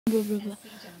Blah, blah, blah.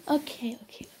 Okay.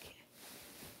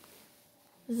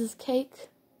 This is Cake.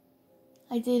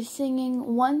 I did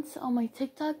singing once on my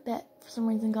TikTok that for some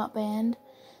reason got banned.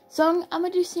 So I'm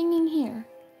gonna do singing here.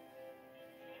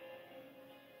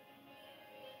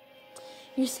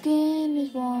 Your skin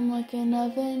is warm like an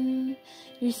oven.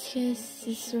 Your kiss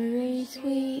is very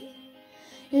sweet.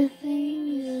 Your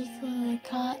fingers like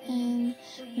cotton.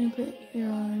 You put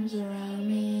your arms around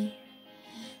me.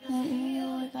 I feel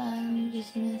like I'm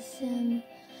just missing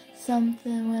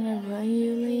something whenever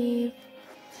you leave.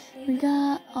 We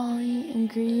got all the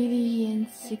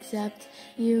ingredients except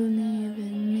you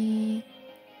leaving me.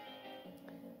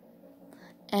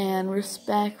 And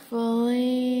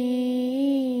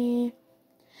respectfully,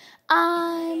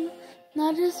 I'm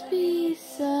not just a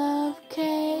piece of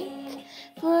cake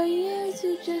for you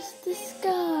to just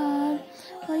discard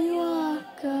while you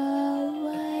walk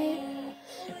away.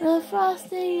 The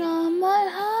frosting on my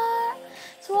heart,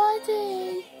 so I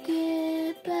take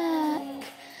it back.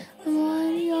 The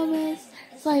one you'll miss,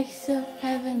 slice of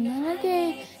heaven that I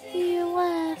gave to you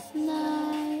last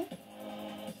night.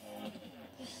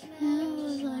 It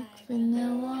was like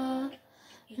vanilla,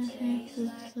 your face was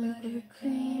like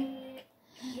buttercream.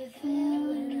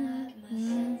 Feeling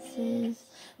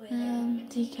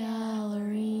empty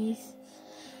calories.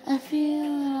 I feel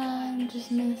that I'm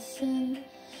just missing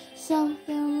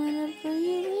something whenever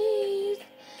you leave.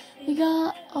 We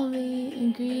got all the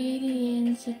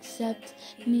ingredients except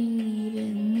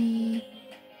needing me.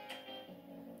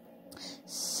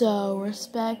 So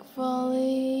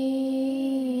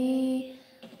respectfully,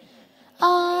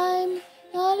 I'm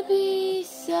not a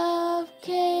piece of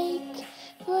cake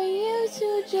for you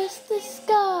to just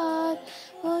discard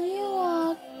while you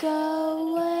walk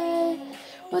away.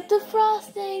 With the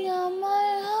frosting on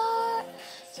my heart,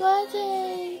 so I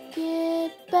take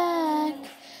it back.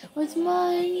 What's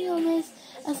mine you'll miss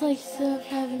a slice of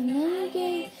heaven that I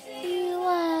gave to you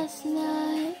last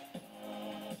night.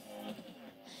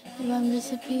 If I'm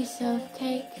just a piece of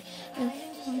cake,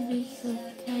 if I'm a piece of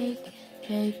cake,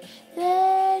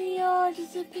 then you're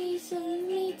just a piece of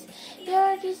meat.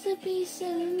 You're just a piece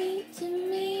of meat to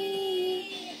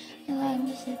me. If I'm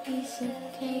just a piece of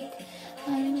cake,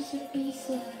 I'm just a piece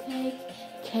of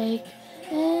cake.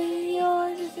 And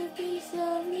you're just a piece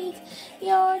of meat.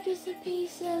 You're just a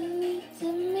piece of meat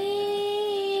to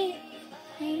me.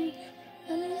 And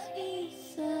I'm just a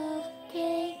piece of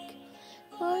cake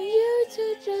for you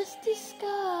to just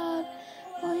discard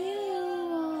while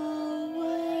you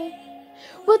away.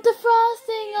 With the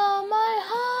frosting on my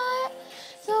heart,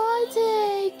 so I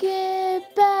take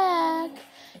it back.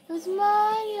 It was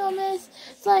mine, you'll miss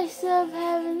slice of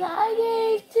heaven that I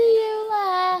gave to you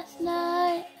last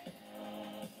night.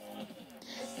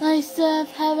 Slice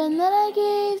of heaven that I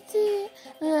gave to you.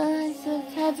 Slice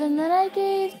of heaven that I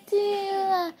gave to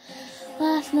you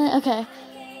last night. Okay.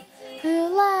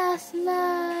 Last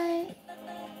night.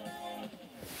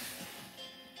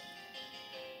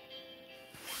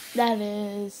 That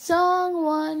is song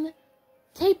 1,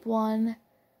 tape 1,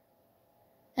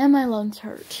 and my lungs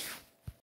hurt.